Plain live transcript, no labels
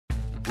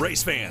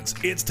Race fans,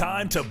 it's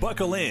time to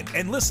buckle in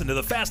and listen to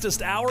the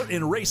fastest hour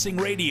in racing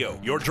radio.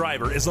 Your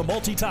driver is a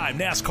multi-time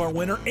NASCAR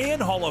winner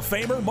and Hall of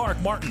Famer Mark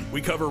Martin.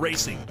 We cover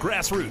racing,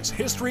 grassroots,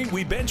 history,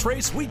 we bench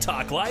race, we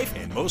talk life,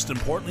 and most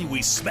importantly,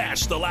 we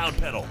smash the loud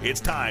pedal.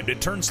 It's time to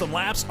turn some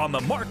laps on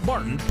the Mark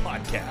Martin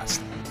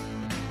Podcast.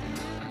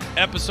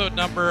 Episode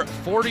number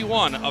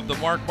 41 of the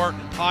Mark Martin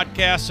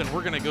Podcast, and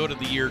we're going to go to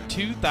the year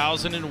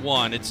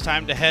 2001. It's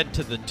time to head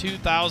to the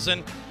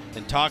 2000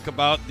 and talk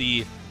about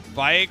the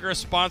Viagra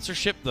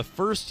sponsorship, the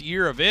first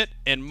year of it,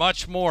 and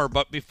much more.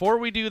 But before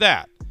we do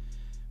that,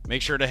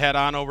 make sure to head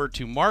on over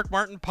to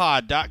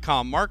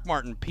markmartinpod.com,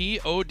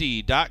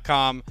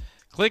 markmartinpod.com.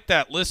 Click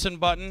that listen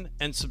button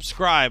and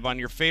subscribe on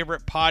your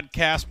favorite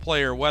podcast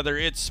player, whether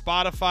it's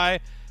Spotify,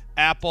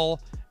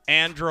 Apple,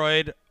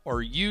 Android,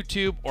 or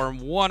YouTube, or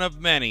one of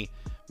many.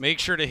 Make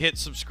sure to hit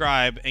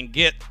subscribe and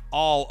get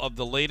all of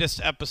the latest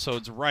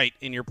episodes right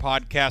in your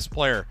podcast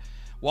player.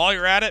 While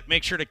you're at it,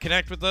 make sure to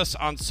connect with us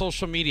on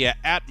social media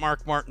at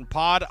Mark Martin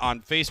Pod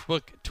on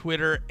Facebook,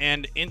 Twitter,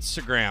 and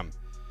Instagram.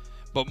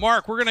 But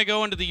Mark, we're going to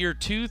go into the year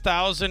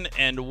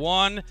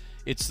 2001.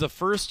 It's the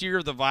first year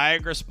of the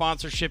Viagra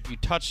sponsorship. You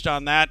touched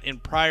on that in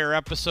prior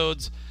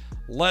episodes.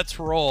 Let's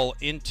roll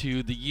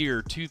into the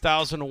year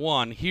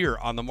 2001 here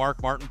on the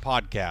Mark Martin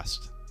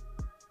Podcast.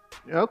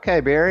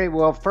 Okay, Barry.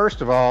 Well, first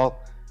of all,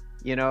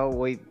 you know,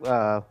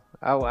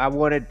 I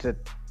wanted to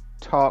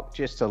talk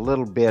just a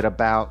little bit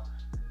about.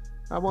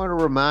 I want to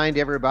remind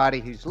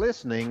everybody who's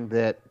listening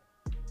that,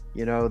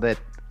 you know, that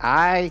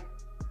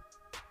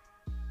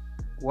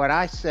what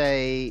I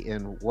say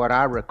and what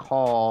I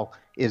recall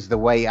is the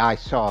way I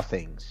saw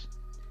things.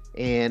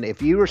 And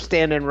if you were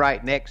standing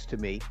right next to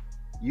me,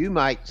 you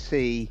might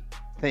see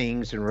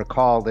things and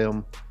recall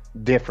them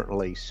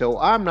differently. So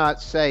I'm not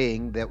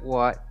saying that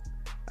what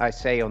I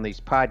say on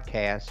these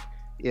podcasts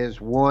is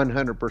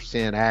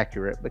 100%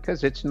 accurate,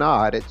 because it's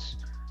not. It's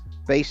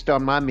based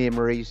on my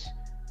memories.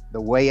 The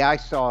way I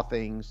saw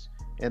things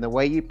and the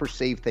way you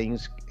perceive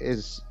things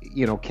is,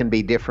 you know, can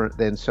be different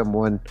than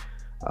someone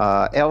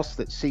else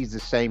that sees the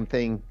same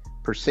thing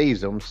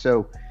perceives them.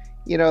 So,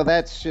 you know,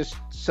 that's just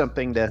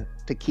something to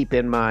keep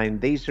in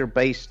mind. These are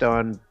based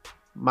on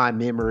my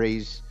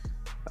memories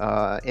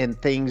and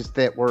things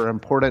that were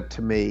important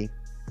to me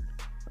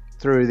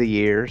through the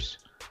years.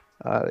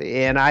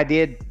 And I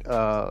did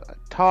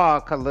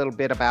talk a little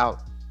bit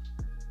about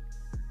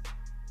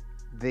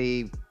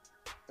the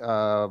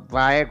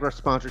Viagra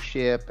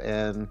sponsorship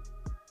and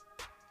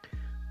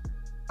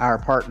our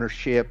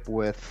partnership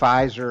with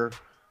Pfizer.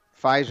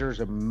 Pfizer's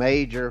a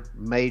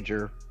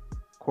major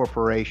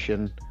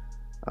corporation.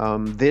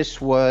 This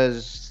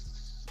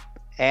was,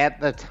 at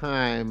the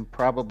time,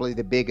 probably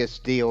the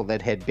biggest deal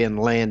that had been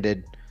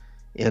landed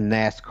in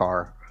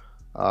NASCAR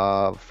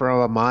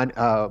from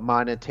a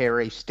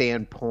monetary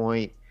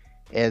standpoint,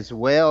 as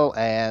well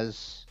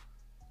as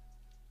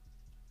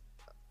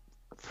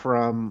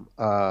from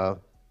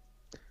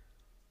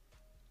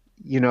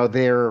you know,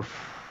 they're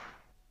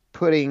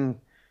putting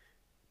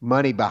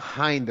money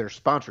behind their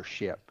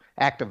sponsorship.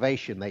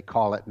 Activation, they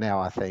call it now,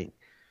 I think,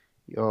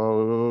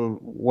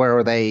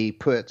 where they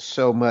put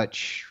so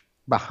much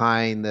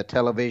behind the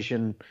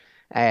television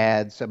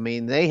ads. I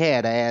mean, they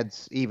had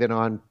ads even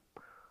on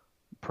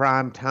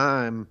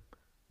primetime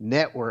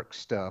network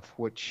stuff,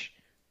 which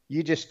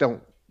you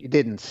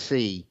didn't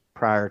see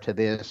prior to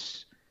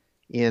this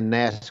in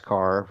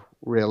NASCAR,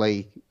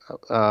 really.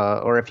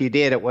 Or if you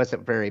did, it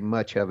wasn't very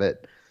much of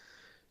it.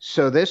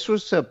 So this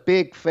was a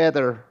big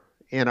feather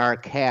in our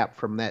cap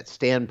from that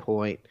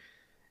standpoint,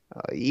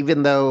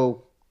 even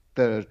though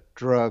the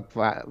drug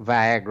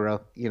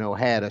Viagra, you know,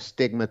 had a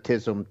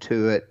stigmatism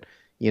to it,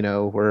 you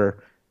know,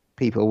 where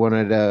people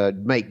wanted to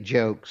make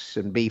jokes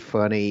and be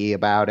funny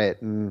about it,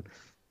 and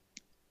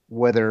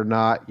whether or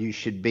not you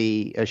should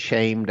be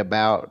ashamed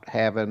about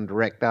having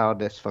erectile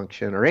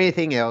dysfunction or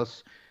anything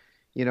else,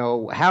 you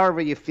know,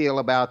 however you feel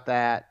about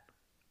that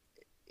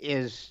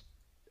is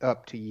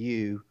up to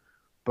you.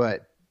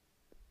 But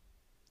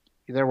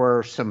there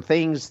were some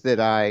things that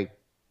I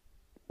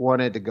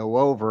wanted to go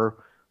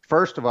over.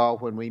 First of all,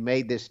 when we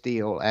made this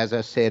deal, as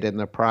I said in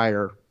the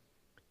prior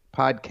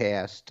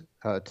podcast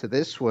to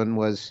this one,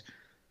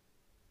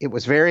 it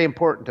was very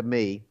important to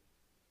me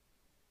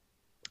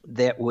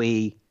that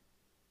we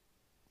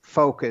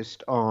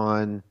focused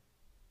on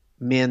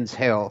men's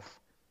health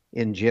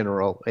in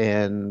general.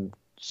 And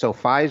so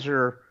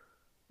Pfizer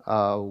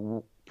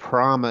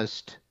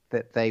promised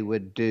that they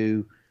would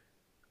do,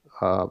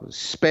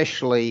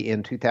 especially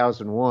in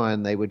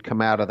 2001, they would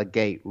come out of the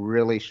gate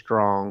really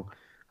strong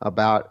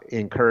about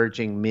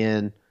encouraging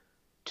men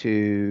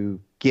to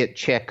get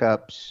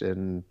checkups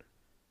and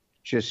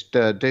just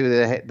do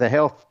the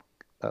health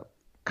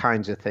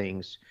kinds of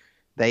things.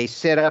 They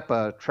set up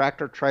a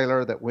tractor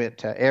trailer that went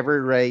to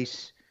every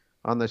race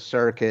on the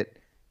circuit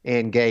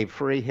and gave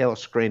free health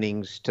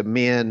screenings to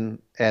men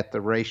at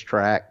the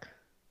racetrack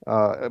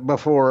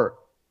before,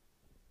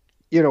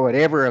 you know, at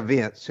every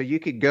event. So you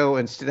could go,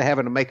 instead of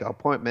having to make an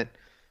appointment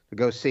to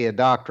go see a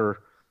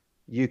doctor,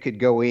 you could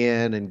go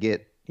in and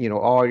get,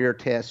 all your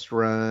tests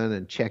run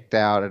and checked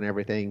out and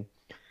everything.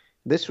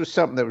 This was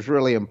something that was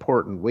really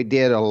important. We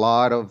did a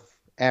lot of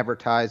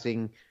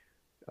advertising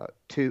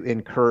to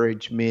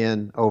encourage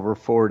men over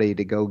 40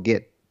 to go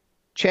get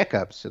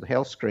checkups and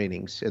health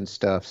screenings and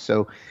stuff.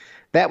 So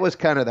that was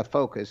kind of the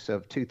focus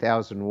of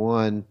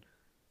 2001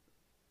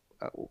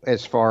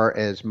 as far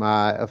as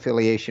my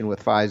affiliation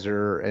with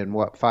Pfizer and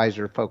what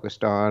Pfizer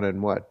focused on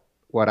and what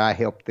I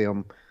helped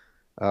them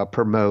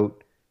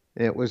promote.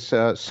 It was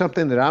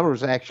something that I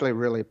was actually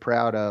really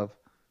proud of.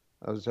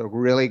 It was a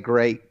really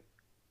great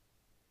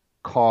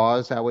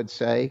cause, I would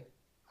say.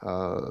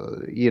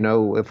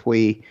 If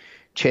we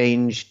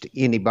changed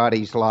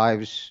anybody's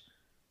lives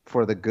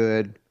for the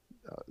good,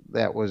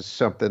 that was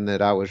something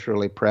that I was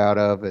really proud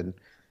of. And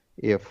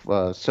if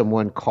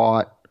someone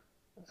caught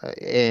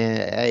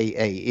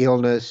a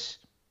illness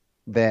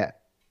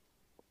that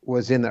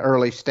was in the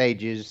early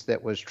stages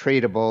that was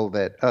treatable,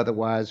 that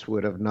otherwise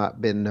would have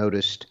not been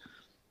noticed,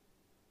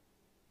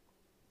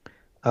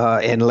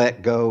 and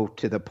let go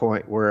to the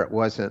point where it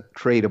wasn't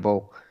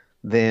treatable,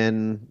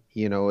 then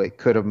it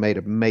could have made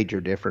a major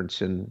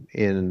difference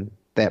in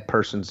that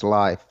person's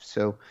life.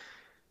 So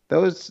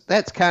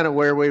that's kind of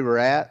where we were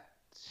at.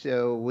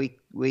 So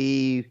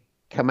we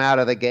come out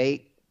of the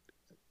gate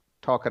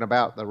talking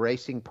about the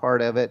racing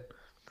part of it,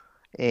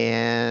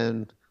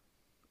 and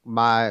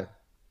my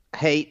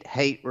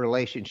hate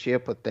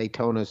relationship with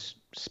Daytona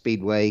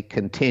Speedway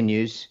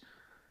continues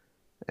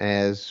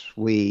as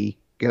we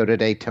go to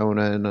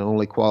Daytona and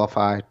only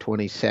qualify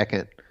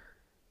 22nd.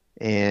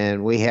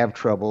 And we have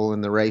trouble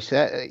in the race.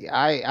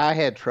 I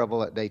had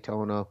trouble at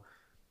Daytona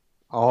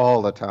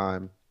all the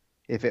time.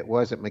 If it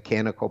wasn't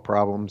mechanical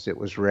problems, it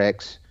was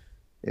wrecks.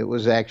 It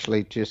was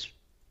actually just,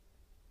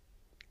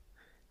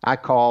 I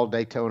called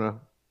Daytona,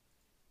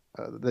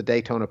 the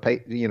Daytona,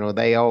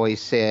 they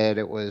always said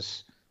it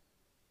was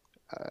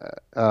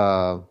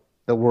the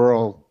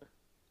world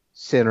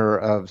center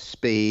of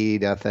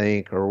speed, I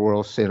think, or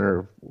world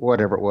center,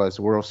 whatever it was,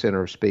 world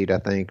center of speed, I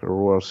think, or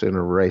world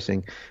center of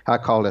racing. I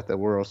called it the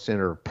world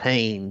center of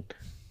pain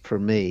for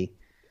me.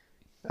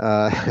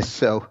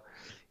 So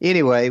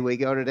anyway, we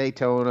go to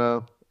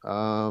Daytona.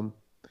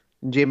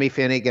 Jimmy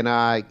Finnick and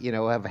I,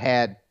 have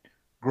had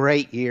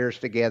great years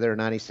together,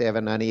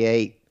 97,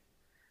 98,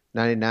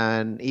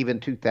 99, even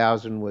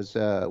 2000 was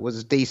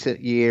a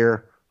decent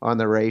year on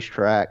the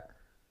racetrack.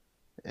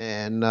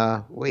 And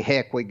we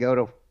go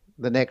to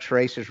the next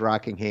race is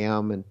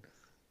Rockingham and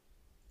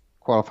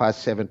qualify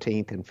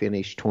 17th and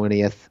finish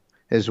 20th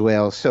as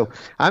well. So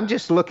I'm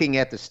just looking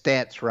at the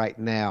stats right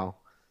now,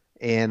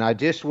 and I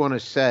just want to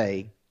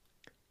say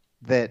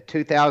that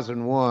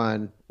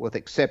 2001, with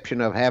exception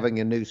of having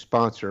a new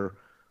sponsor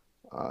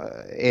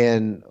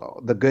and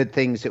the good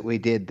things that we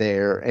did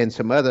there and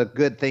some other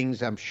good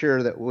things I'm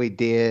sure that we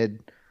did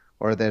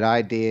or that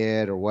I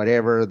did or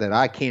whatever that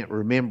I can't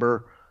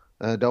remember,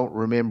 don't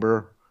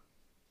remember,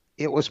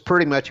 it was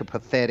pretty much a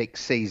pathetic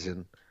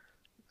season.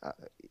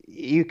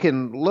 You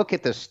can look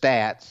at the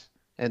stats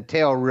and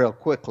tell real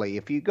quickly.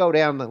 If you go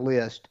down the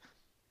list,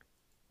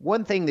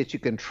 one thing that you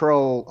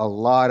control a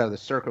lot of the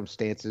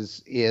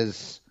circumstances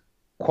is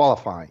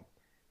qualifying.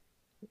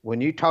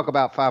 When you talk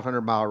about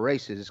 500-mile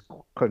races,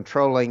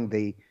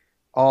 controlling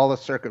all the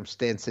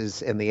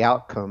circumstances and the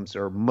outcomes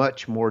are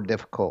much more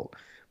difficult.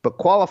 But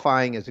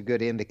qualifying is a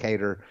good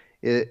indicator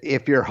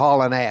if you're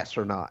hauling ass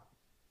or not.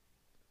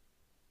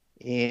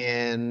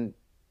 And,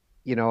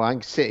 I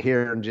can sit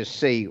here and just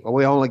see,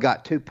 we only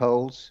got 2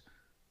 poles.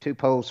 2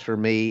 poles for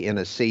me in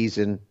a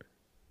season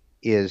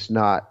is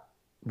not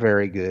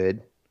very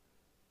good.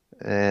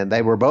 And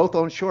they were both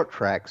on short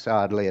tracks,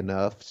 oddly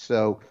enough.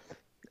 So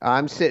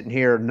I'm sitting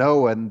here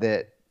knowing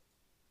that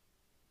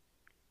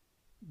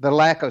the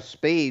lack of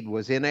speed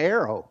was in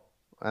aero.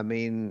 I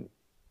mean,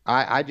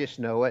 I just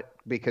know it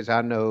because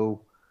I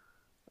know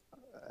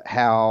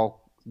how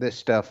this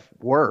stuff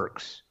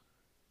works.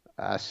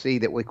 I see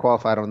that we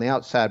qualified on the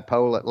outside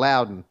pole at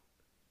Loudon,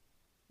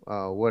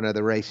 one of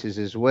the races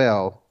as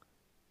well.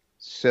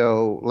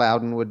 So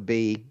Loudon would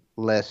be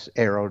less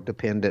aero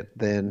dependent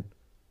than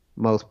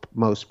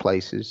most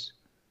places.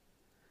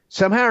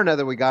 Somehow or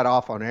another, we got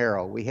off on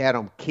aero. We had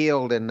them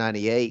killed in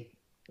 98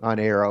 on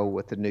aero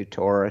with the new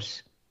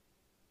Taurus.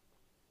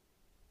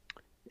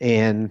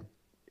 And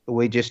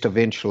we just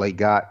eventually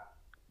got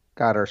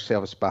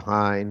ourselves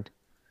behind.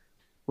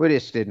 We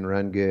just didn't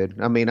run good.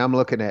 I mean, I'm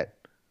looking at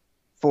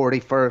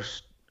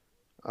 41st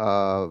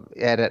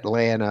at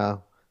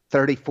Atlanta,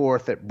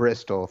 34th at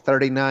Bristol,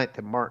 39th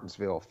at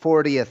Martinsville,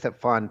 40th at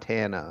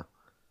Fontana.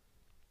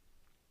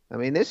 I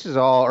mean, this is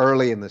all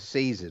early in the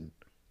season.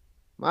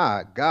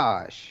 My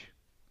gosh,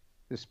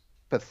 it's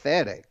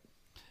pathetic.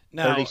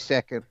 Now,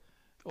 32nd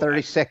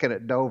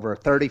at Dover,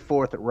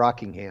 34th at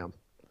Rockingham.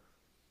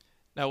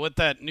 Now, with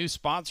that new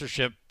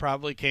sponsorship,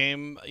 probably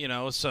came,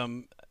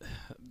 some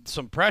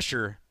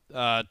pressure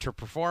to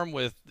perform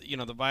with, the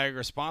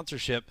Viagra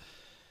sponsorship.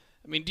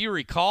 I mean, do you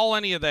recall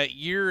any of that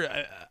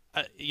year?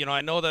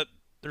 I know that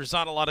there's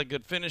not a lot of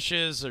good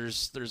finishes.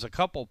 There's a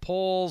couple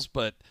poles,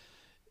 but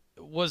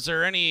was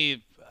there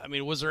any I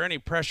mean, was there any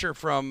pressure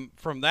from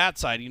that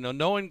side?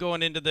 Knowing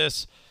going into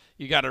this,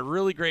 you got a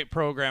really great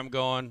program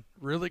going,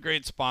 really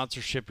great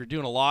sponsorship. You're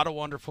doing a lot of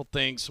wonderful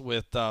things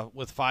with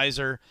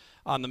Pfizer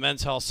on the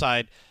men's health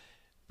side.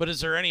 But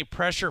is there any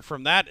pressure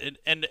from that?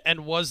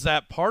 And was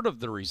that part of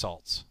the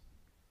results?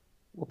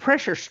 Well,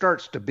 pressure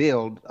starts to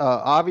build.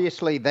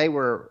 Obviously, they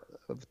were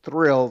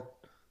thrilled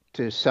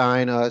to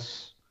sign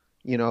us.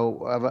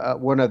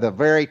 One of the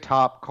very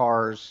top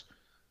cars.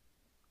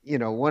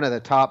 One of the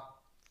top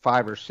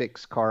 5 or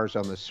 6 cars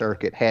on the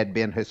circuit had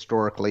been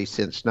historically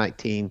since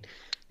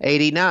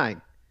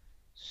 1989.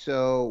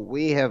 So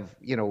we have,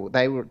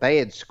 they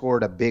had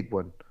scored a big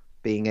one,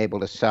 being able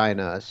to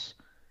sign us.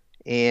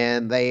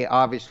 And they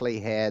obviously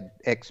had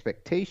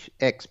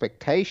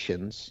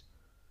expectations.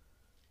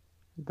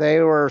 They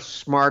were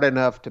smart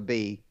enough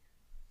to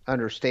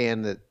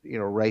understand that,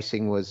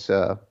 racing was,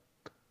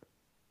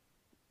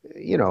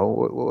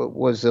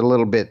 was a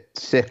little bit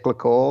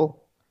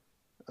cyclical.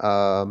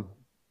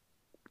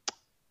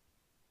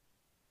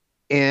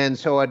 And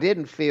so I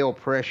didn't feel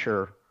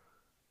pressure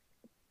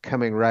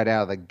coming right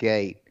out of the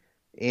gate.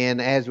 And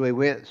as we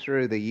went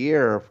through the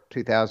year of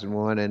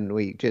 2001 and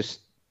we just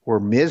were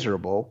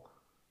miserable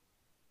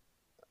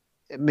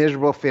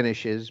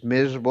finishes,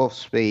 miserable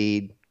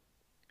speed,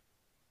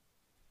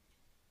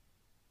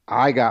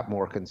 I got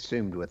more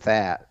consumed with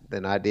that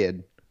than I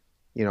did.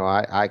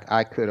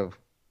 I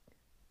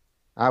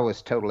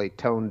was totally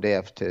tone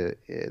deaf to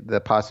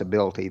the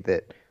possibility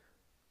that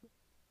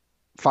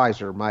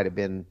Pfizer might have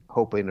been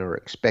hoping or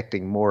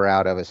expecting more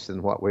out of us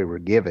than what we were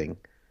giving.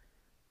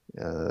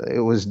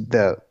 It was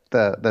the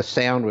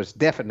sound was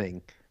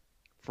deafening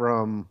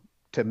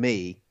to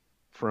me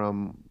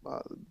from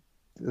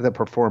the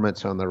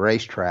performance on the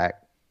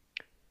racetrack.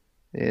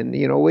 And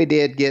we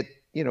did get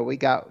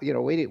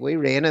we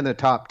ran in the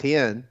top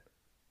 10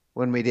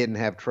 when we didn't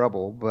have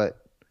trouble,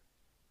 but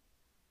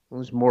it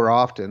was more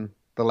often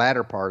the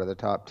latter part of the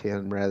top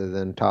 10 rather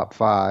than top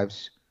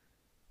 5s.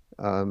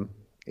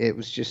 It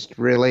was just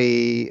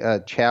really a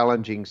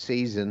challenging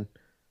season,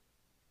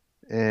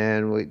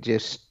 and we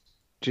just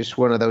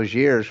one of those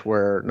years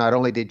where not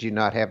only did you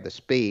not have the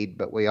speed,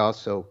 but we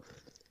also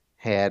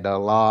had a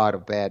lot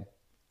of bad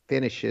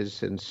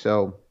finishes. And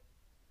so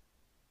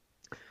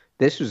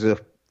this was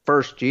the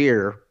first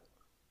year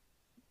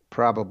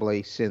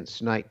probably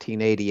since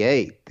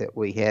 1988 that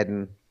we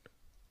hadn't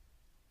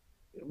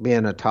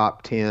been a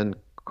top 10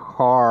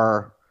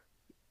 car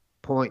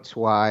points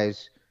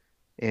wise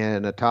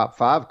and a top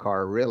 5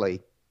 car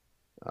really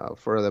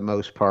for the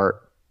most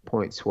part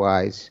points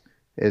wise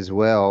as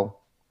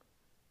well.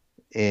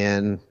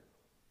 And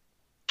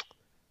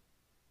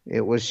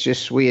it was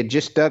just, we had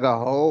just dug a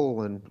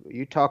hole, and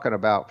you talking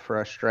about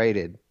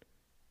frustrated.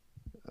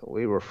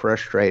 We were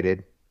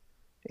frustrated,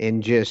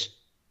 and just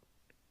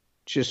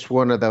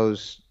one of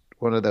those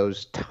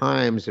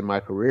times in my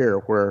career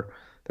where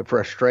the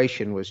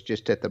frustration was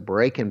just at the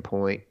breaking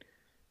point.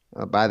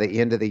 By the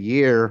end of the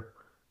year,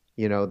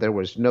 there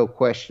was no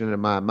question in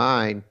my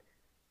mind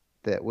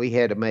that we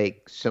had to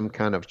make some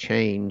kind of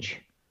change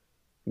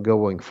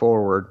going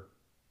forward.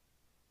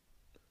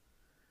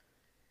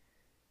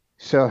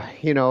 So,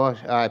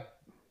 I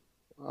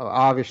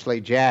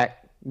obviously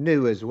Jack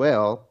knew as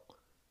well.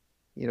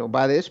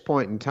 By this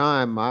point in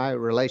time, my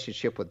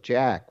relationship with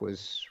Jack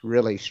was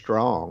really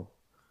strong.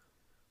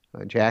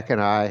 Jack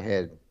and I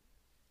had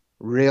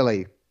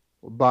really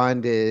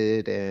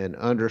bonded and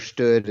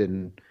understood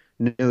and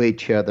knew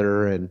each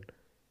other, and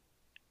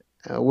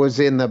was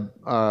in the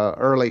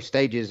early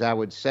stages, I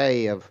would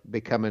say, of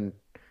becoming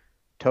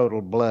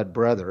total blood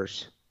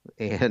brothers.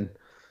 And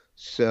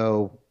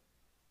so,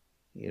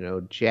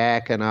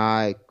 Jack and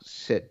I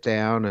sit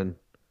down and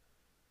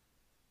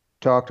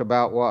talked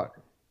about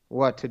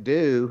what to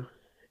do.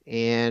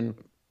 And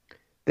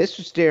this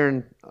was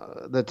during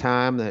the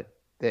time that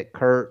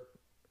Kurt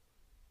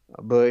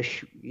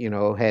Busch,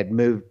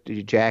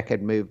 Jack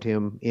had moved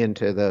him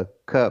into the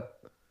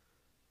Cup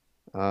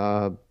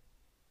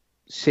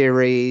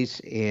series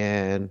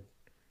and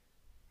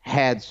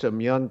had some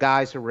young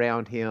guys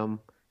around him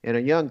and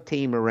a young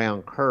team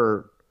around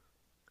Kurt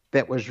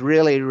that was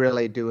really,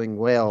 really doing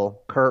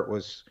well. Kurt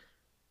was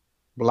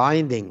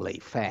blindingly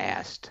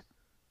fast.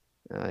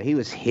 He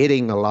was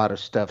hitting a lot of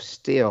stuff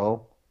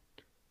still,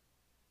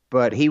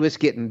 but he was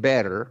getting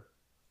better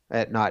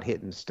at not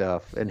hitting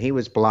stuff, and he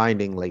was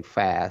blindingly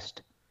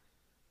fast,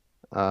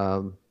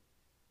 but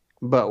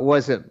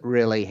wasn't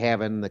really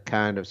having the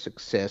kind of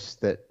success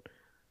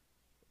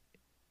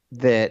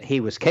that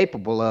he was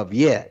capable of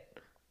yet,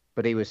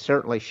 but he was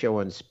certainly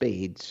showing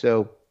speed.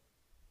 So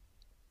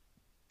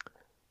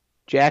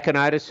Jack and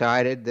I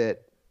decided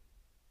that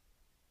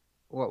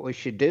what we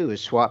should do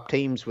is swap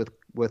teams with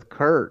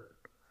Kurt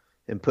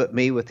and put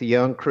me with the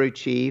young crew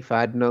chief.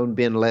 I'd known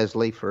Ben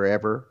Leslie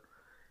forever,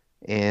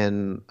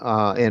 and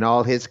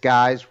all his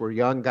guys were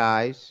young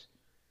guys.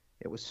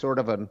 It was sort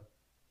of an,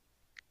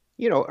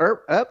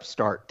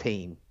 upstart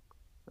team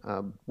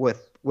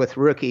with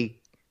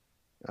rookie,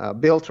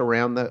 built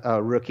around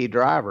the rookie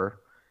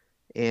driver.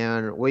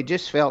 And we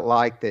just felt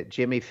like that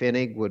Jimmy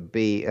Finnig would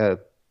be a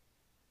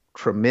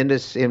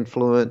tremendous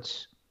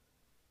influence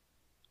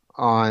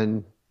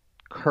on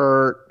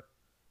Kurt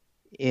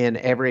in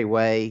every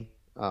way,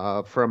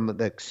 from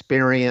the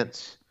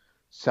experience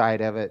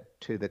side of it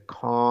to the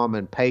calm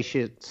and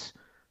patience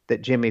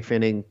that Jimmy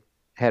Finning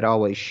had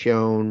always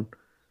shown,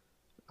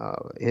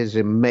 his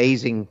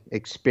amazing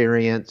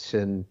experience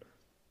and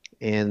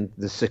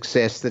the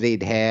success that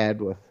he'd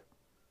had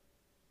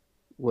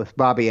with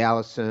Bobby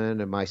Allison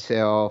and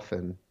myself,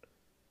 and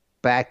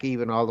back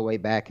even all the way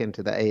back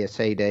into the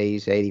ASA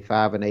days,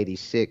 85 and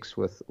 86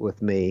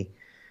 with me.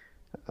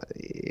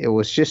 It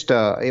was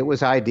it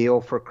was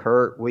ideal for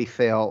Kurt, we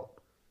felt,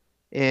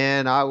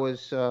 and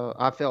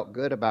I felt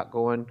good about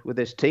going with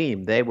this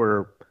team. They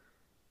were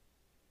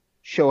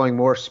showing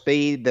more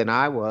speed than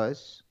I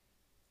was,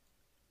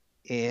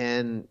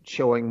 and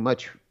showing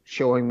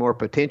more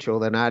potential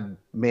than I'd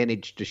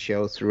managed to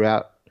show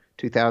throughout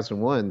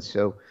 2001.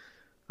 So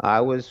I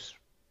was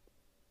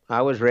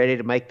ready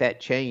to make that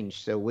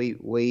change. So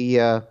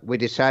we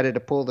decided to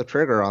pull the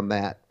trigger on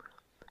that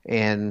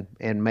and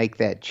make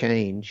that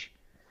change.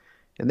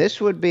 And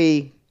this would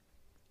be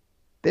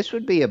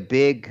a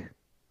big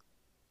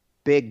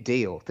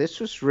deal. This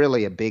was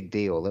really a big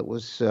deal. It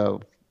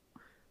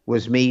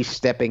was me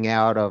stepping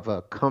out of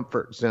a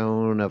comfort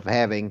zone of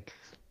having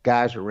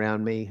guys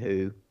around me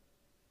who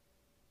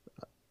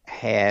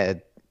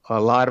had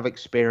a lot of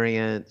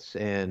experience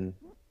and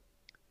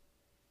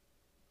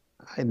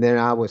then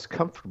I was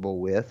comfortable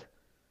with,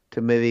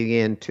 to moving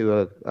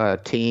into a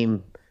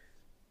team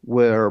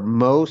where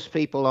most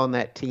people on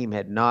that team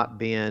had not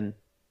been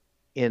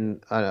in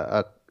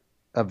a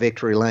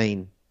victory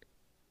lane,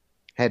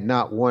 had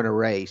not won a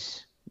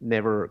race,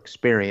 never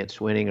experienced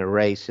winning a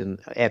race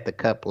at the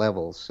cup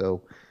level.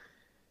 So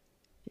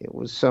it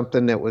was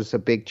something that was a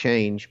big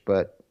change,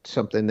 but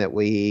something that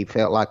we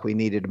felt like we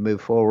needed to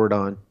move forward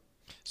on.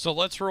 So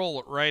let's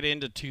roll right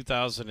into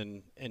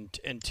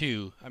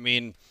 2002. I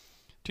mean,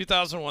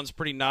 2001's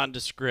pretty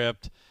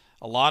nondescript,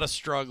 a lot of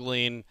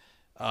struggling,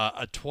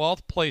 a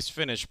 12th place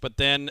finish, but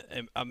then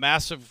a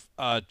massive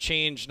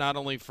change not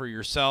only for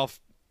yourself,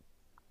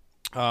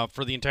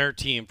 for the entire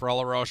team, for all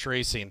of Roush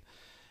Racing.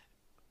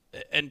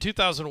 In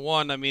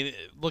 2001, I mean,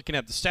 looking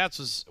at the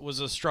stats, was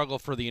a struggle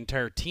for the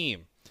entire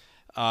team.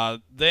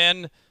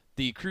 Then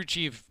the crew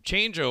chief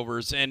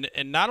changeovers, and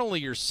not only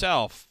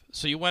yourself.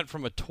 So you went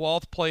from a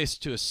 12th place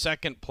to a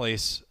 2nd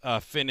place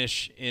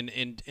finish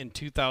in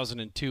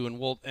 2002, and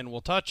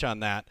we'll touch on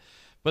that.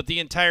 But the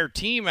entire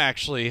team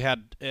actually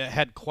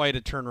had quite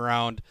a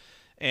turnaround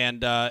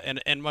and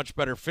much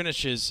better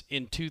finishes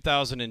in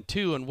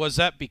 2002. And was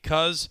that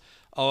because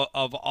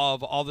of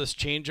all this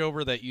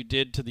changeover that you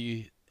did to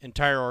the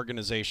entire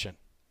organization?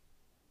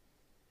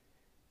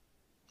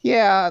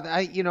 Yeah,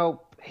 there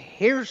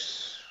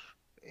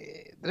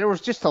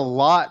was just a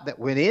lot that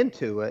went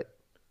into it.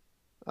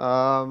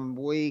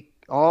 We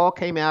all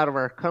came out of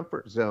our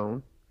comfort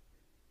zone,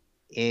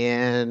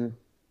 and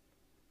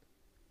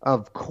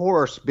of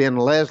course, Ben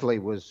Leslie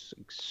was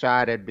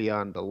excited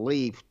beyond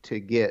belief to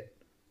get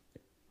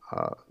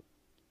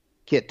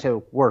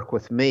to work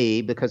with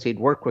me, because he'd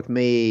worked with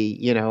me,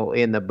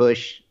 in the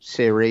Busch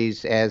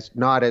series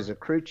not as a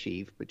crew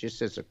chief, but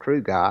just as a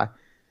crew guy.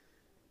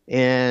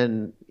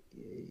 And,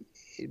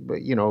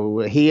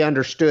 he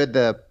understood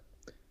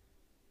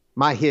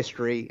my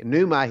history,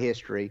 knew my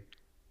history,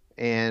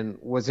 and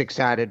was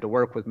excited to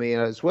work with me,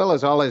 as well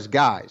as all his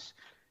guys.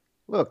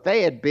 Look,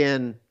 they had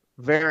been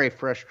very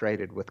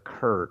frustrated with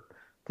Kurt.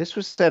 This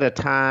was at a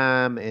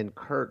time in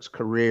Kurt's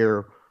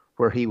career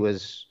where he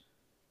was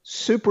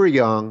super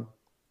young,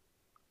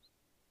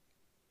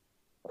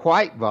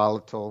 quite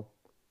volatile,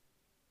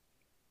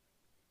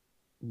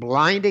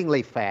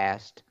 blindingly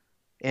fast,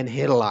 and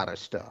hit a lot of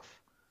stuff,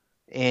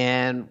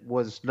 and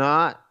was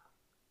not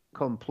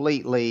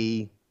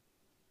completely,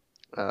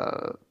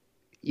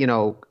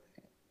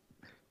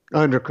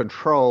 under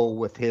control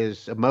with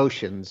his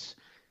emotions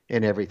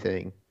and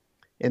everything.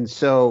 And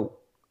so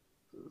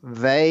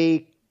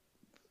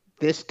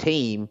this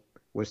team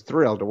was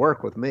thrilled to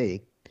work with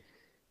me.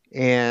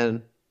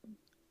 And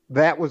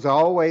that's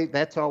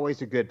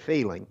always a good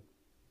feeling.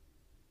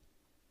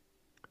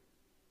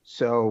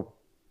 So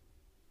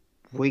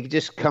we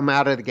just come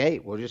out of the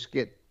gate. We'll just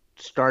get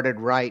started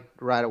right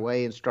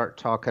away and start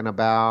talking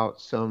about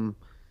some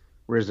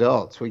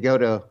results. We go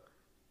to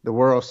the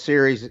World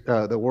Series,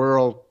 the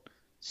World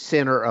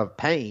Center of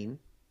Pain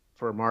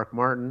for Mark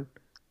Martin,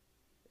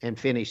 and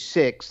finish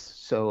 6th.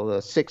 So the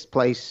 6th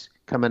place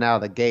coming out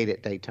of the gate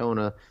at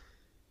Daytona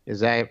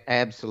is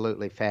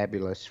absolutely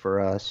fabulous for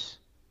us.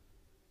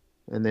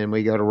 And then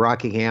we go to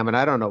Rockingham, and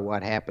I don't know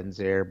what happens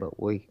there,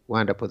 but we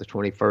wind up with a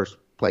 21st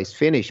place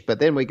finish. But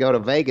then we go to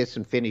Vegas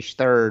and finish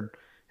 3rd,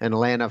 and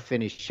Atlanta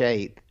finish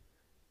 8th.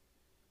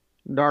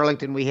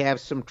 Darlington, we have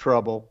some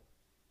trouble,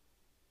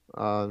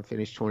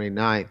 finish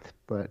 29th,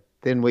 but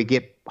then we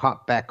get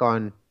hopped back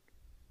on,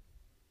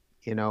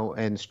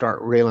 and start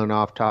reeling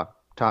off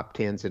top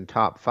 10s and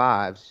top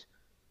 5s.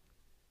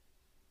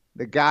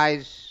 The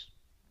guys,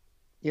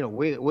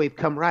 we've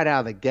come right out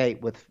of the gate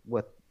with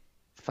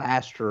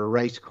faster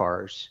race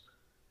cars,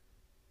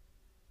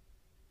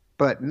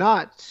 but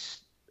not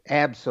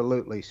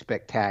absolutely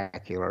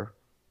spectacular.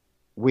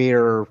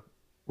 We're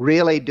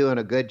really doing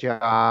a good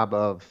job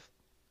of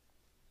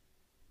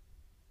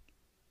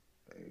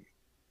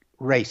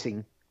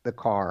racing the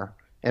car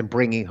and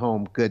bringing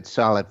home good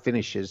solid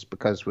finishes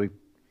because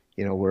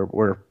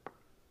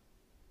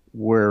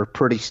we're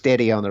pretty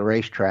steady on the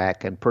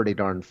racetrack and pretty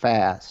darn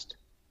fast.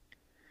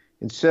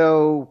 And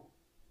so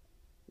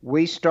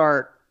we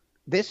start,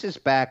 this is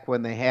back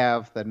when they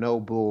have the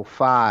No Bull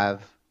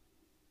 5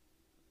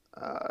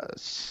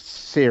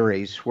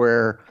 series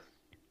where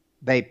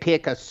they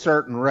pick a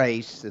certain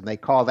race and they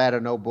call that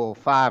a No Bull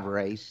 5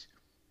 race.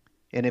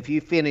 And if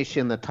you finish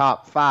in the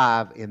top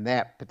 5 in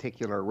that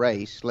particular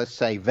race, let's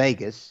say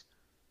Vegas,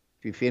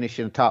 if you finish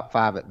in the top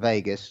 5 at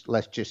Vegas,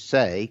 let's just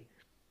say,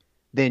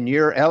 then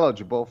you're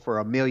eligible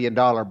for $1 million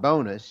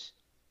bonus.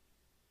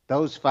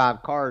 Those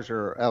 5 cars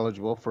are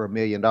eligible for $1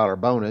 million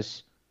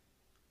bonus,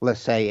 let's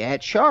say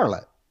at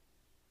Charlotte.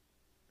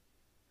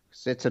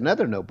 So it's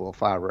another No Bull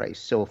 5 race.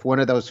 So if one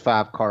of those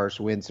 5 cars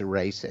wins the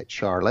race at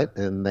Charlotte,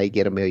 then they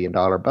get $1 million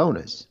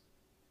bonus.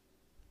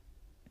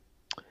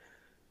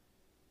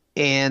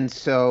 And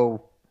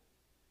so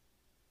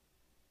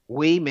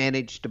we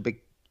managed to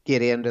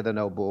get into the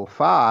No Bull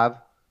 5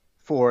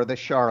 for the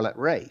Charlotte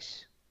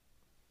race.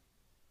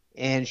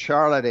 And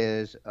Charlotte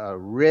is a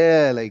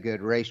really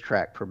good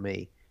racetrack for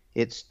me.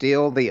 It's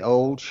still the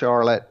old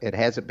Charlotte. It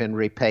hasn't been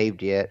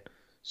repaved yet.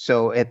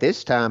 So at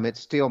this time, it's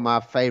still my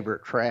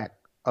favorite track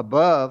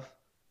above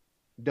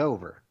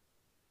Dover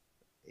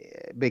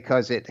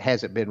because it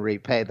hasn't been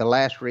repaved. The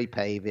last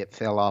repave, it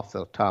fell off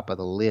the top of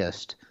the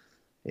list.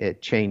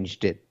 It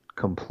changed it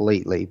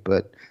completely.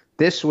 But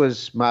this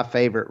was my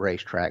favorite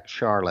racetrack,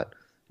 Charlotte.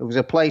 It was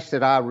a place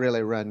that I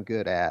really run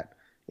good at.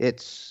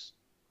 It's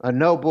a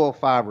No Bull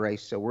 5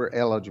 race, so we're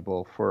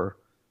eligible for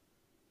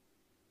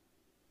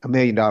 $1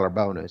 million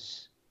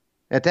bonus.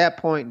 At that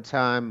point in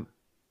time,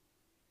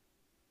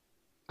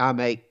 I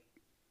make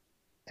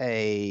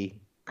a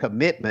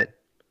commitment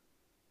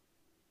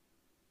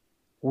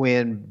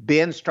when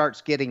Ben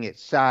starts getting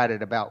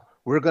excited about,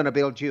 we're going to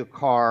build you a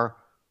car,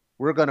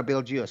 we're going to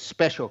build you a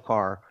special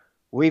car.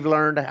 I've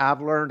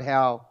learned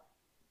how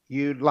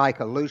you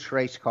like a loose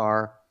race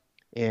car,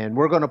 and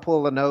we're going to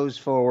pull the nose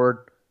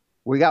forward.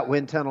 We got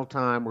wind tunnel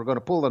time. We're going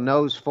to pull the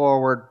nose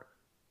forward,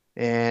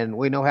 and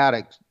we know how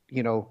to,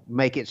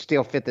 make it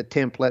still fit the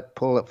template,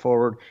 pull it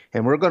forward,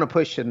 and we're going to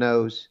push the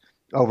nose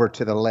over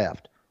to the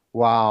left,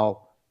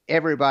 while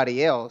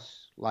everybody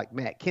else, like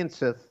Matt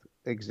Kenseth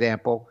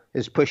example,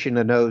 is pushing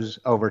the nose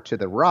over to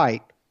the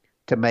right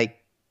to make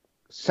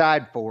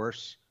side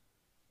force.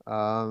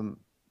 We're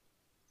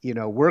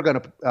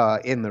going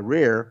to, in the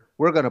rear,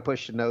 we're going to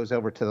push the nose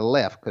over to the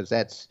left because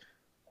that's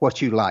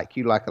what you like.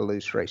 You like a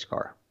loose race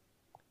car.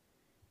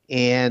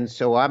 And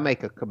so I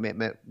make a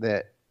commitment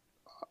that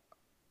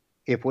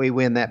if we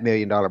win that $1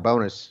 million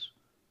bonus,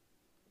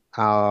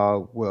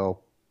 I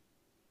will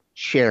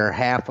share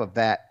half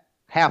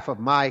of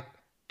my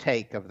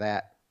take of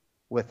that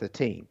with the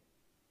team,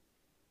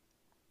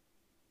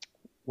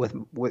 with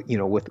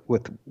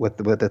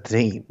the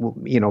team,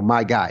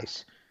 my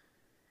guys.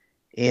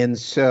 And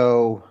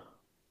so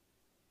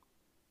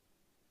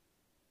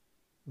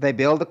they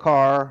build the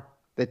car,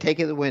 they take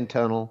it to the wind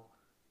tunnel.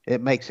 It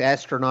makes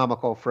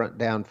astronomical front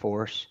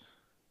downforce.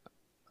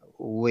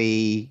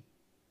 We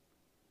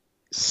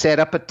set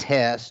up a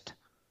test,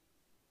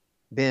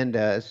 Ben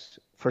does,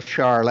 for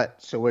Charlotte.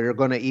 So we're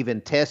going to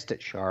even test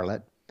at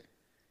Charlotte.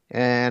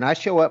 And I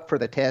show up for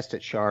the test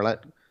at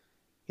Charlotte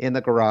in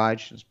the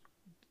garage.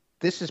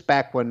 This is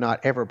back when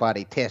not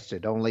everybody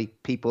tested, only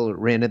people that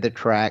rented the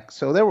track.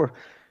 So there were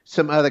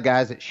some other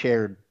guys that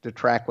shared the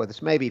track with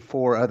us, maybe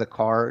 4 other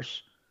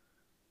cars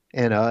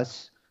and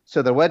us.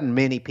 So there wasn't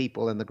many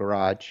people in the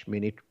garage,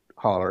 many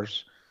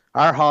haulers.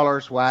 Our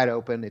hauler's wide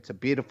open. It's a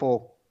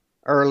beautiful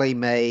early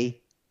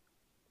May,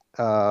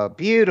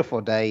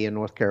 beautiful day in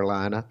North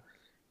Carolina.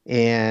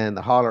 And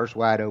the hauler's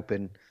wide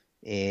open.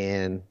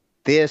 And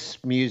this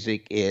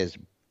music is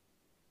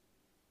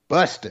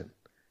busting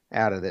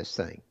out of this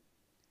thing.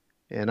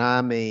 And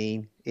I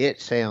mean,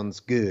 it sounds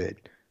good.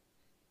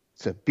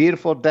 It's a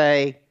beautiful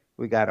day.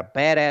 We got a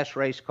badass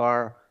race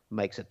car,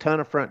 makes a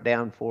ton of front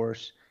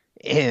downforce.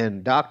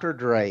 And Dr.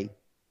 Dre,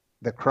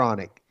 the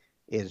Chronic,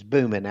 is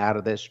booming out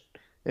of this.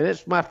 And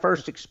it's my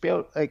first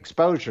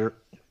exposure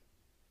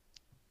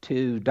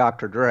to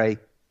Dr. Dre.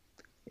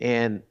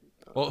 And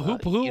well,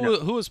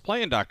 who was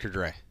playing Dr.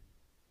 Dre?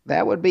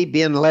 That would be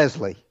Ben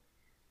Leslie.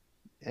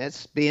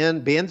 That's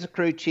Ben. Ben's a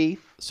crew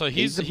chief. So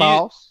he's the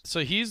boss.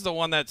 So he's the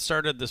one that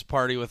started this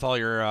party with all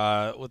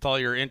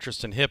your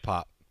interest in hip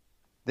hop.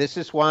 This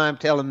is why I'm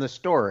telling the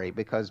story,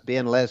 because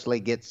Ben Leslie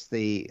gets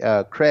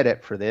the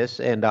credit for this,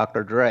 and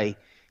Dr. Dre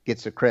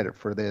gets the credit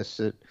for this.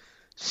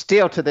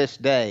 Still to this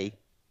day,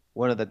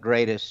 one of the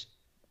greatest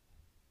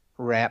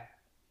rap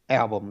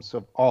albums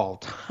of all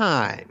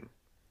time,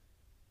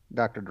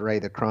 Dr. Dre,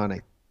 the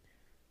Chronic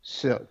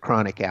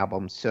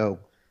album. So,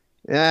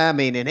 I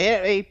mean, and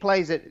he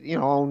plays it,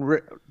 on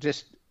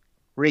just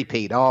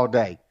repeat all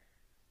day.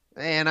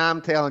 And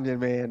I'm telling you,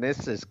 man,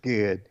 this is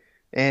good.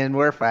 And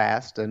we're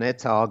fast, and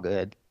it's all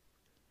good.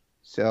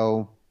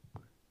 So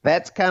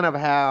that's kind of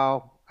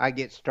how I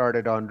get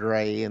started on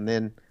Dre, and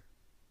then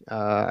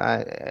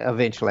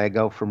eventually I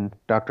go from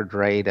Dr.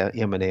 Dre to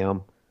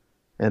Eminem,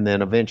 and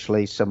then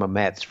eventually some of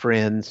Matt's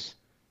friends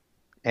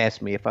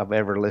asked me if I've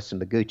ever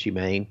listened to Gucci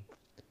Mane,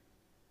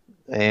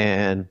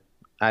 and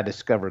I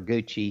discovered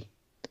Gucci,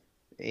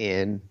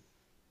 and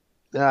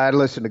I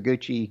listened to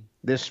Gucci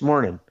this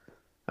morning.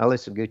 I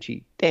listen to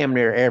Gucci damn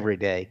near every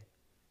day.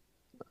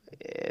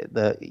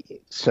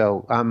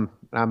 So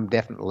I'm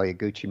definitely a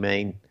Gucci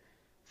Mane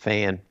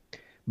fan.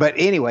 But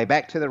anyway,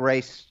 back to the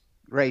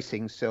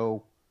racing.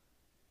 So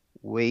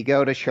we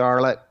go to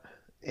Charlotte,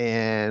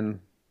 and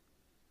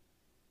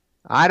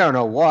I don't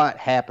know what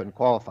happened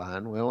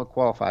qualifying. We only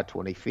qualified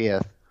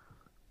 25th.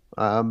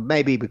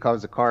 Maybe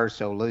because the car is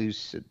so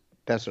loose, it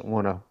doesn't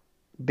want to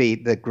be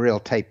the grill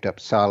taped up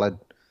solid,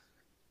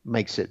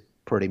 makes it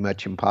pretty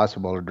much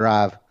impossible to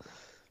drive.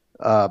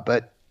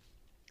 But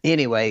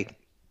anyway,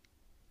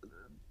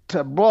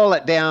 to boil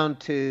it down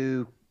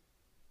to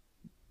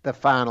the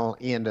final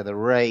end of the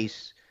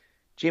race,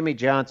 Jimmy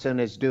Johnson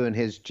is doing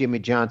his Jimmy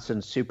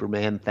Johnson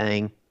Superman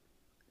thing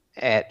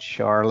at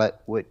Charlotte,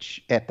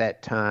 which at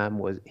that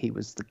time he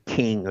was the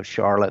king of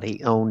Charlotte.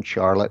 He owned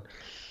Charlotte.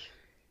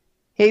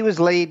 He was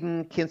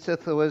leading.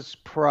 Kenseth was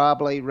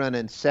probably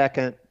running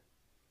second.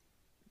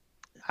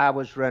 I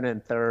was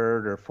running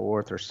third or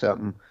fourth or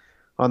something.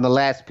 On the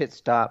last pit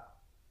stop,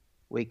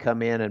 we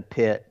come in and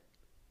pit,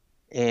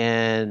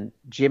 and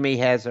Jimmy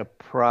has a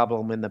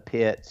problem in the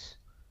pits,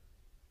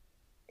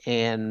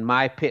 and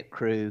my pit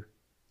crew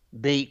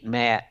beat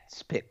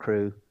Matt's pit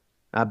crew.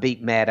 I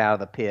beat Matt out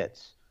of the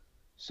pits.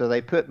 So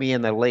they put me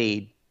in the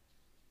lead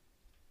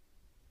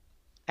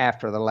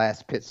after the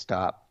last pit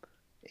stop.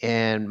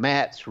 And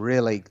Matt's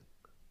really,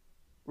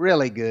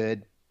 really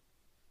good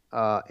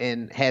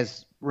and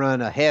has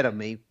run ahead of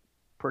me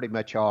pretty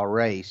much all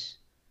race.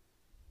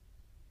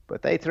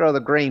 But they throw the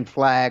green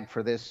flag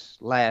for this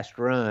last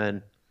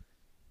run,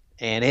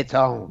 and it's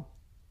on.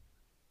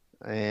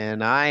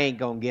 And I ain't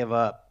going to give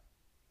up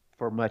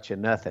for much of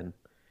nothing.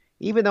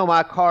 Even though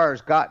my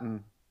car's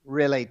gotten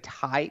really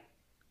tight,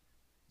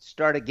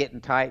 started getting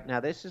tight. Now,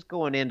 this is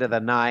going into the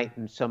night,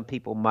 and some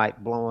people might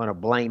want to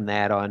blame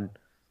that on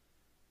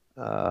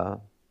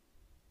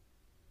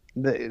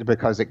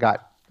because it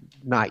got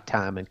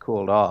nighttime and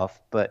cooled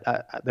off. But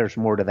there's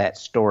more to that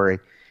story.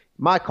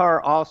 My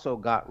car also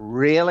got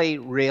really,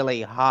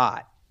 really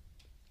hot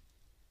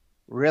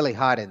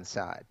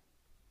inside.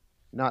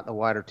 Not the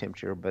water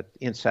temperature, but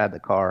inside the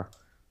car.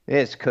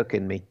 It's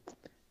cooking me.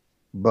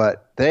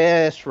 But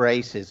this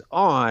race is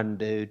on,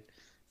 dude.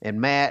 And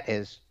Matt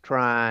is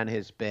trying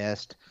his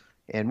best.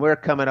 And we're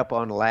coming up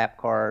on lap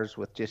cars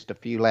with just a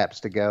few laps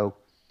to go.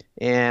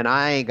 And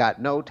I ain't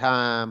got no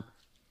time.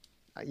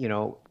 You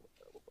know,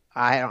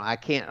 I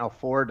can't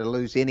afford to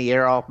lose any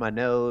air off my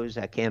nose.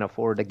 I can't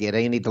afford to get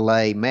any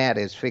delay. Matt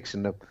is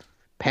fixing to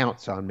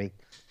pounce on me.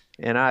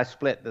 And I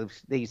split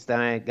these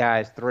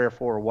guys 3 or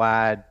 4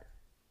 wide,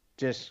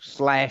 just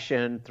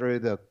slashing through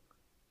the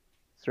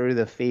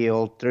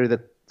field, through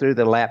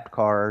the lapped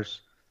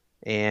cars.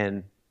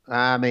 And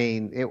I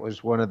mean, it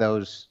was one of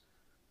those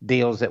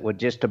deals that would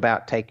just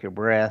about take your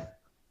breath.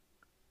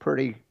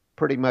 Pretty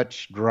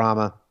much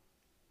drama.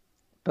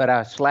 But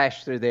I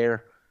slashed through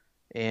there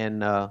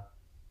and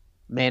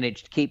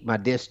managed to keep my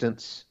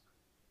distance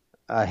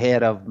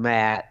ahead of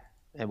Matt,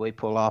 and we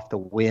pull off the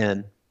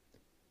win.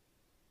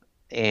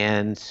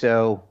 And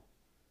so,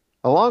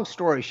 a long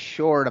story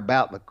short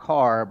about the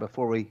car,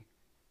 before we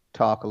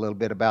talk a little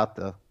bit about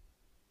the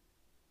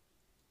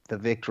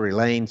Victory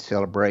Lane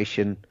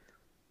celebration,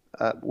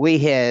 we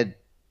had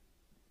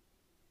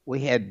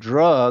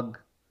drug.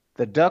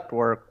 The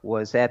ductwork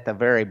was at the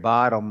very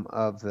bottom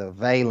of the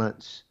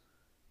valence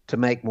to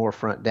make more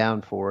front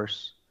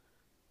downforce,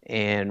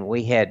 and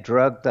we had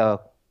drugged the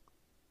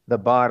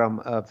bottom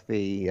of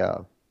the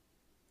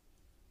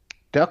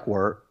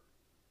ductwork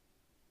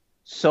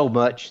so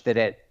much that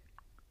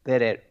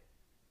it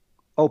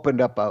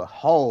opened up a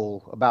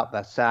hole about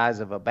the size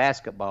of a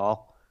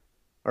basketball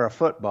or a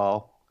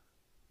football,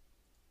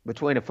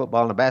 between a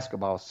football and a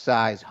basketball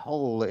size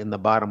hole in the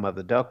bottom of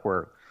the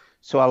ductwork.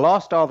 So I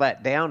lost all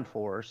that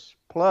downforce,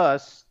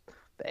 plus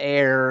the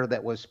air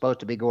that was supposed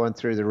to be going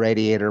through the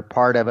radiator.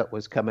 Part of it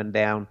was coming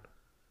down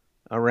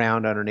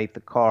around underneath the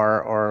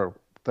car, or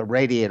the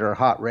radiator,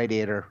 hot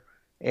radiator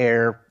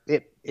air.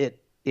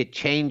 It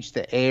changed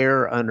the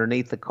air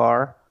underneath the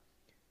car,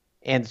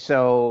 and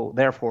so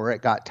therefore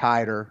it got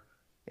tighter,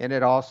 and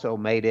it also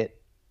made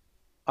it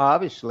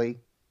obviously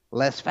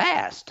less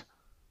fast.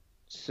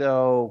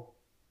 So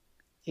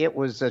it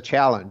was a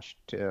challenge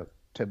to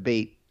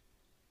beat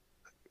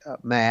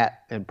Matt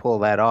and pull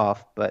that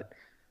off, but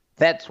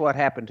that's what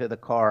happened to the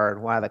car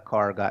and why the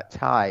car got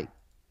tight.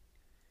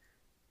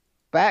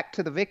 Back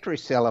to the victory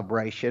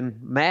celebration,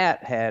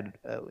 Matt had,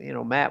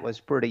 Matt was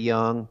pretty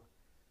young.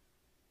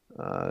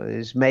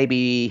 Is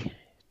maybe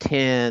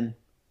 10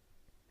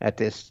 at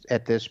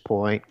this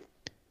point,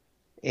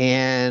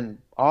 and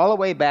all the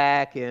way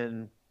back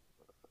in,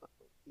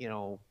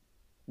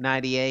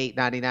 98,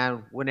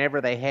 99, whenever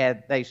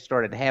they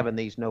started having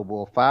these No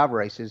Bull 5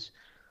 races,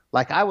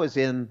 like I was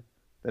in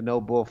the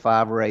No Bull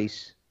 5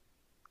 race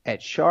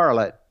at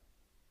Charlotte.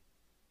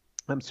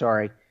 I'm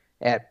sorry,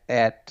 at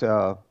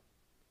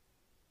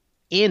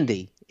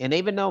Indy. And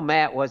even though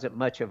Matt wasn't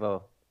much of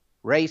a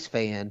race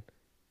fan,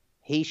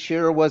 he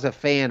sure was a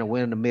fan of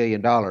winning $1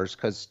 million,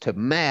 because to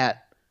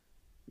Matt,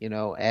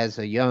 as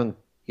a young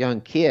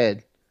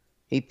kid,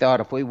 he thought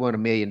if we won $1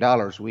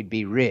 million, we'd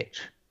be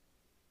rich.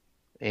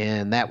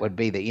 And that would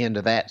be the end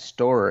of that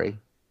story.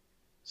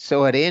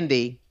 So at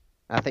Indy,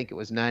 I think it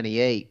was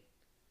 98,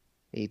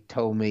 he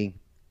told me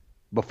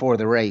before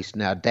the race,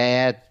 "Now,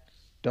 Dad,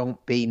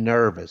 don't be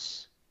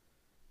nervous."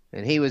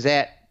 And he was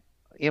at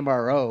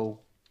MRO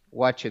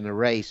watching the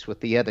race with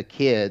the other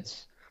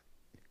kids,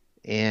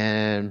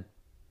 and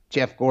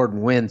Jeff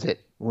Gordon wins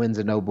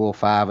a No Bull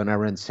 5, and I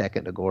run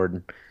second to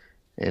Gordon.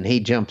 And he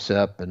jumps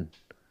up and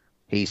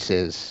he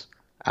says,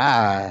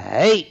 "I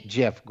hate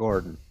Jeff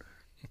Gordon."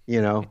 He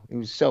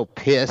was so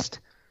pissed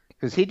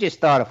because he just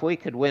thought if we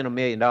could win $1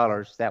 million,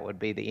 that would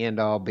be the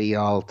end all be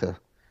all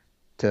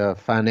to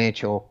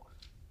financial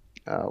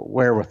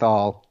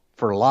wherewithal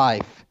for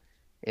life.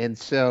 And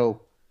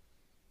so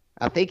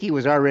I think he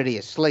was already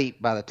asleep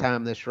by the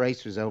time this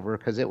race was over,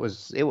 because it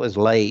was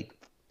late.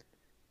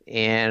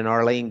 And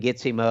Arlene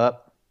gets him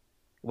up,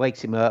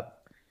 wakes him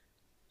up,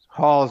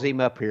 hauls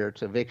him up here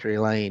to Victory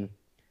Lane.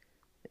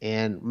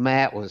 And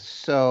Matt was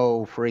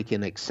so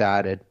freaking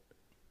excited.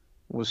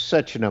 It was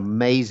such an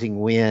amazing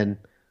win,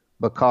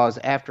 because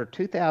after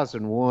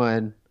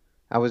 2001,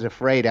 I was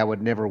afraid I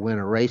would never win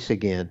a race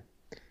again.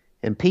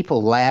 And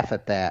people laugh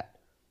at that.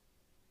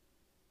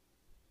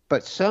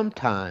 But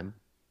sometime,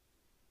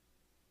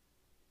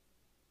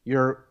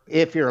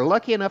 if you're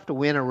lucky enough to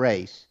win a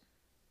race,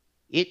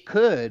 it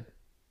could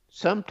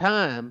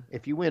sometime,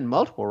 if you win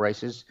multiple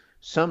races,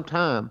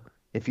 sometime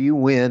if you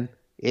win,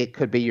 it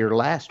could be your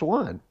last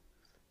one.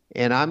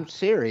 And I'm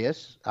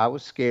serious. I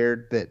was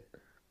scared that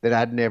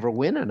I'd never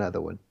win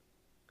another one.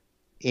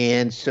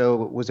 And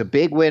so it was a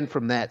big win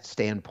from that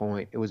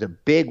standpoint. It was a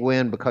big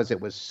win because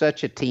it was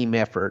such a team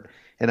effort.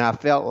 And I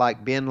felt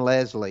like Ben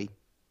Leslie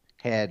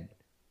had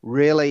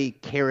really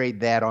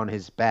carried that on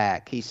his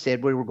back. He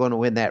said we were going to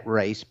win that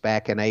race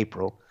back in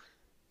April.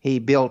 He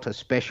built a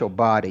special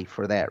body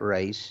for that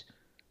race.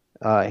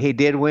 He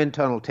did wind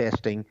tunnel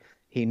testing.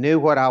 He knew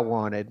what I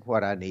wanted,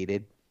 what I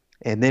needed.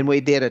 And then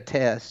we did a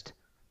test,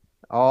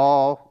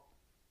 all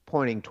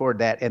pointing toward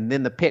that. And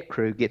then the pit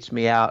crew gets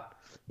me out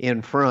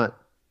in front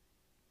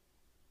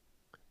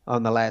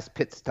on the last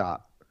pit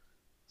stop.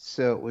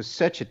 So it was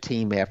such a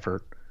team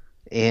effort.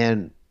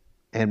 And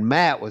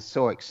Matt was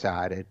so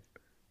excited.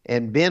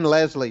 And Ben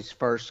Leslie's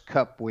first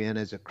Cup win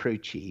as a crew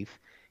chief.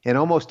 And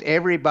almost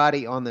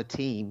everybody on the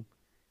team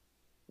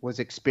was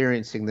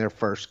experiencing their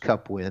first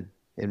Cup win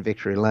in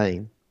Victory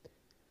Lane.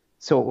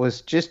 So it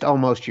was just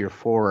almost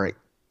euphoric.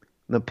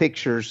 The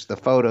pictures, the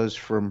photos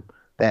from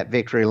that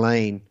Victory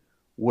Lane,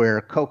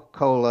 where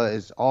Coca-Cola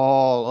is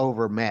all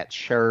over Matt's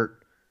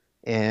shirt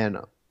and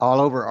all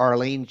over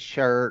Arlene's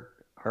shirt.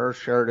 Her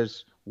shirt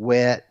is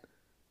wet,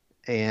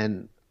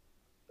 and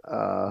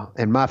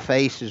my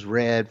face is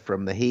red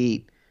from the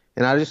heat.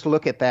 And I just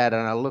look at that,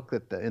 and I look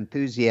at the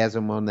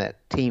enthusiasm on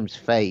that team's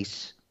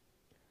face,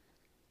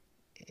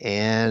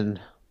 and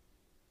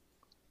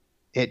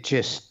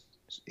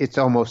it's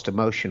almost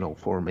emotional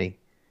for me. It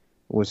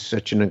was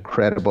such an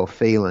incredible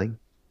feeling.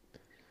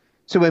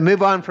 So we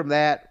move on from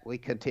that. We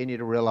continue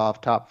to reel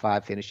off top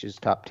 5 finishes,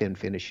 top 10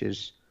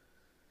 finishes.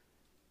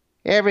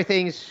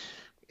 Everything's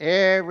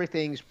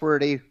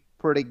pretty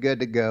good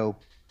to go.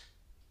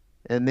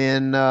 And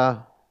then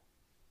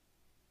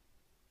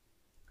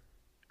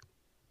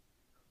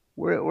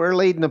we're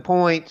leading the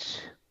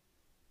points.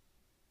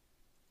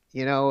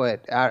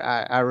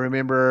 I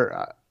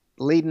remember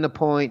leading the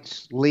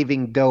points,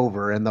 leaving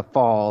Dover in the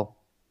fall.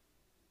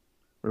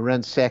 We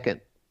run second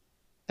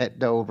at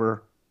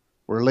Dover.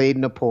 We're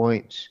leading the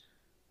points.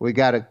 We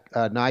got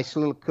a nice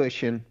little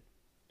cushion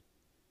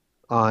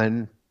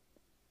on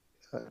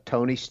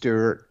Tony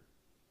Stewart.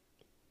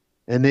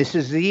 And this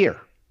is the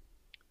year.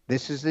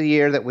 This is the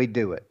year that we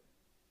do it.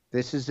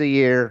 This is the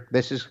year.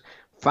 This is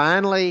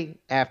finally,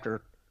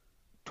 after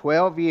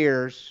 12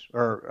 years,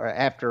 or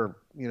after,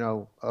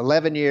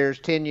 11 years,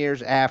 10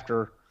 years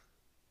after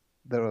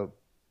the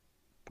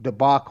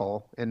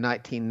debacle in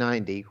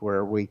 1990,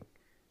 where we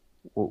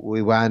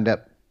wind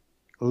up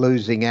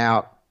losing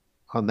out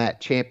on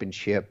that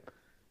championship,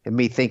 and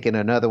me thinking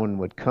another one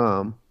would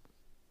come.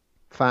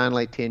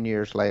 Finally, 10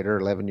 years later,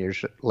 11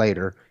 years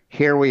later,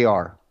 here we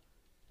are.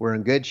 We're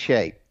in good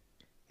shape.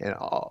 And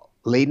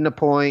leading the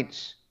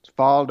points, it's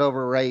fall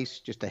Dover race,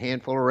 just a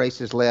handful of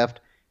races left.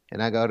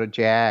 And I go to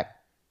Jack,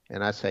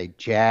 and I say,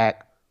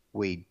 "Jack,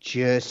 we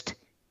just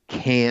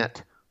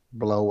can't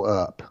blow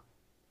up.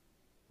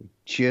 We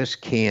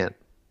just can't.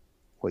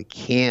 We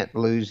can't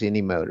lose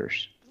any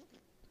motors.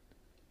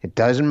 It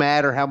doesn't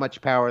matter how much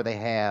power they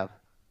have.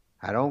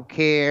 I don't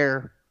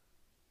care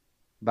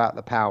about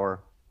the power.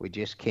 We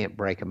just can't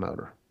break a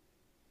motor.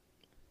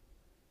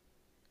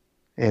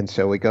 And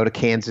so we go to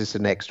Kansas the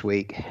next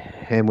week,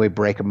 and we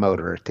break a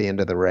motor at the end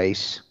of the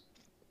race.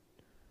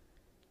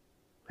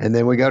 And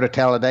then we go to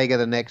Talladega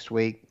the next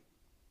week,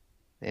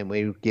 and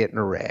we get in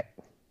a wreck.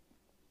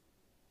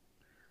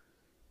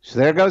 So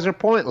there goes our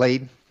point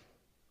lead.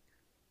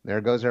 There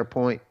goes our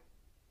point,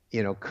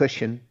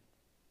 cushion.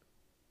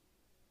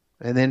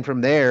 And then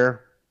from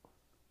there,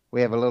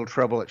 we have a little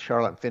trouble at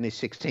Charlotte and finish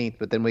 16th,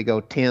 but then we go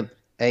 10th,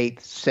 8th,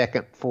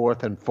 2nd,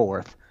 4th, and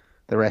 4th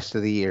the rest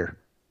of the year.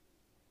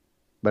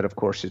 But of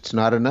course, it's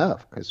not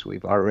enough because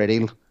we've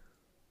already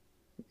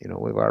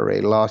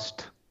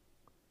lost,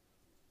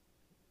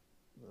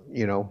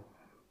 we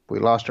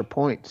lost our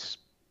points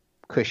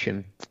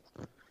cushion.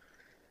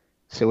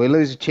 So we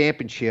lose a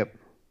championship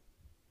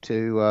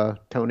to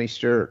Tony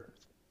Stewart.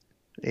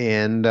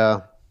 And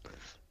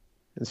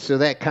so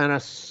that kind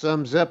of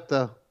sums up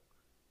the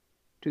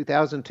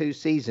 2002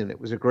 season.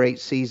 It was a great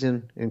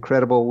season,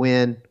 incredible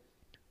win.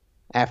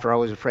 After I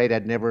was afraid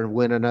I'd never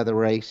win another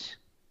race.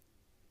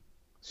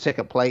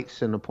 Second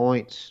place in the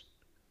points.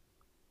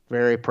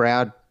 Very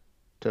proud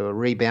to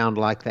rebound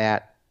like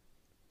that.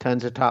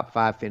 Tons of top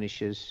 5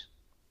 finishes.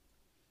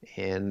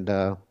 And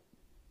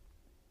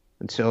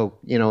so,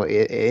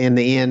 in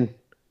the end,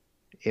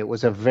 it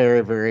was a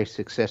very, very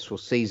successful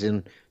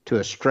season to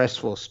a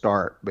stressful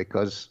start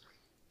because,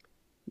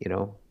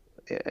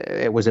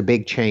 it was a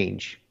big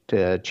change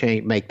to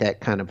make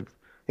that kind of,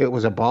 it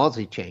was a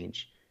ballsy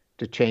change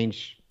to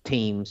change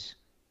teams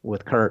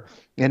with Kurt.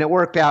 And it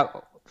worked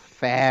out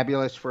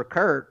fabulous for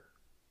Kurt,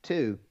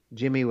 too.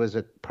 Jimmy was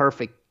a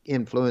perfect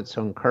influence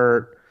on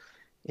Kurt,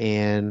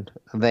 and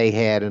they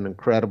had an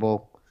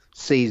incredible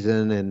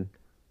season and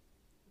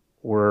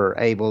were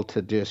able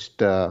to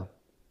just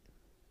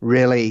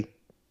really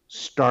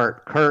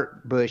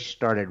Kurt Busch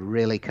started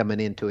really coming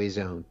into his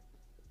own.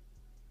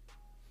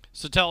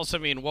 So tell us,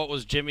 what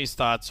was Jimmy's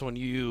thoughts when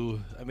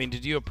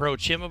did you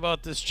approach him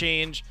about this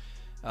change?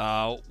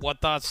 What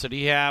thoughts did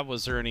he have?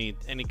 Was there any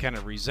kind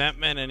of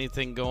resentment,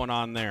 anything going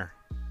on there?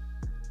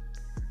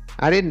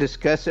 I didn't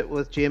discuss it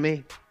with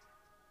Jimmy.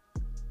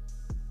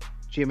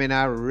 Jimmy and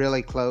I were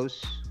really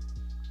close.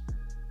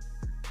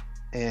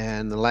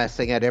 And the last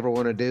thing I'd ever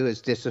want to do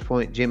is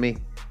disappoint Jimmy.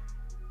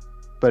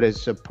 But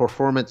it's a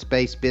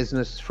performance-based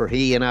business for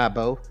he and I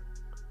both.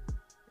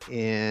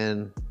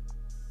 And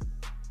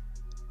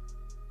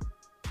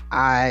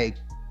I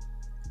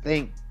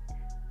think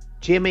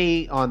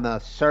Jimmy on the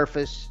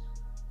surface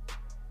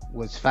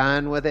was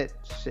fine with it,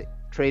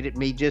 treated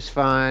me just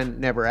fine,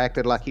 never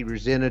acted like he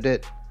resented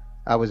it.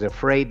 I was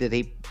afraid that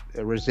he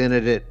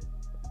resented it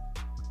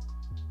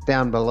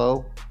down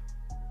below,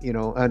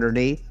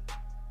 underneath.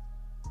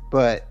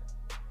 But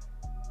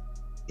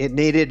it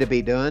needed to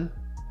be done.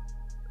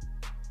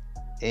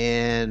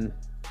 And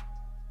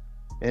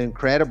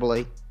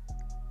incredibly,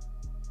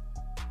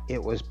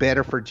 it was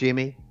better for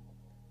Jimmy.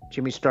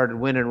 Jimmy started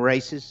winning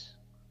races,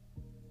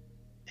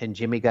 and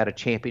Jimmy got a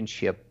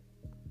championship.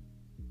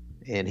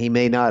 And he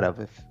may not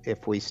have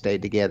if we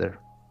stayed together.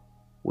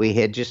 We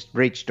had just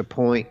reached a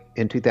point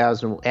in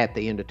at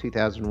the end of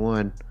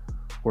 2001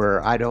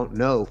 where I don't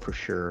know for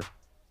sure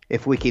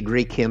if we could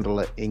rekindle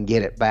it and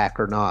get it back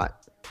or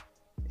not.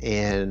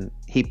 And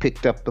he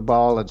picked up the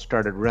ball and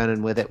started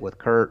running with it with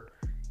Kurt.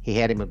 He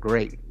had him a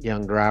great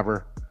young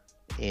driver,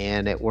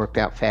 and it worked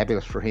out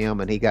fabulous for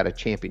him, and he got a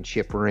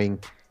championship ring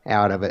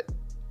out of it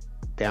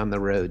down the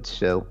road.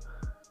 So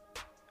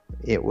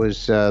it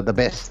was the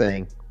best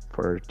thing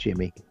for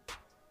Jimmy.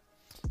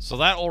 So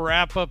that will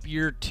wrap up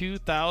year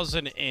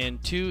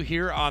 2002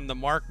 here on the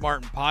Mark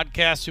Martin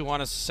Podcast. We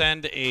want to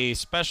send a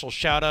special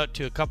shout out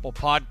to a couple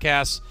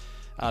podcasts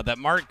that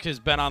Mark has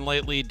been on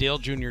lately, Dale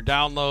Jr.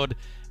 Download,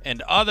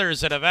 and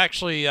others that have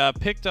actually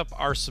picked up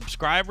our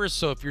subscribers.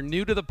 So if you're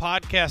new to the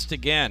podcast,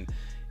 again,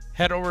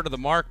 head over to the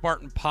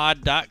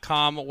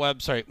markmartinpod.com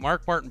website,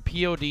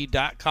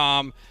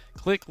 markmartinpod.com,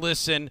 click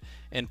listen,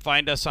 and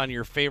find us on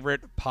your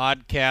favorite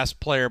podcast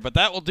player. But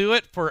that will do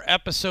it for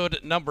episode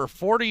number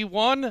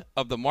 41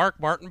 of the Mark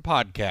Martin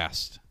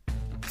Podcast.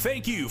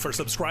 Thank you for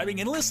subscribing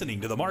and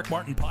listening to the Mark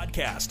Martin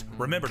Podcast.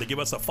 Remember to give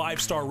us a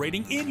 5-star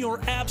rating in your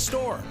app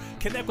store.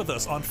 Connect with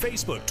us on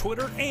Facebook,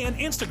 Twitter, and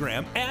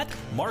Instagram at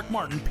Mark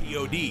Martin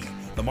POD.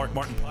 The Mark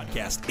Martin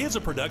Podcast is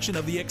a production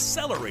of the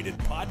Accelerated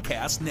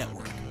Podcast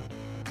Network.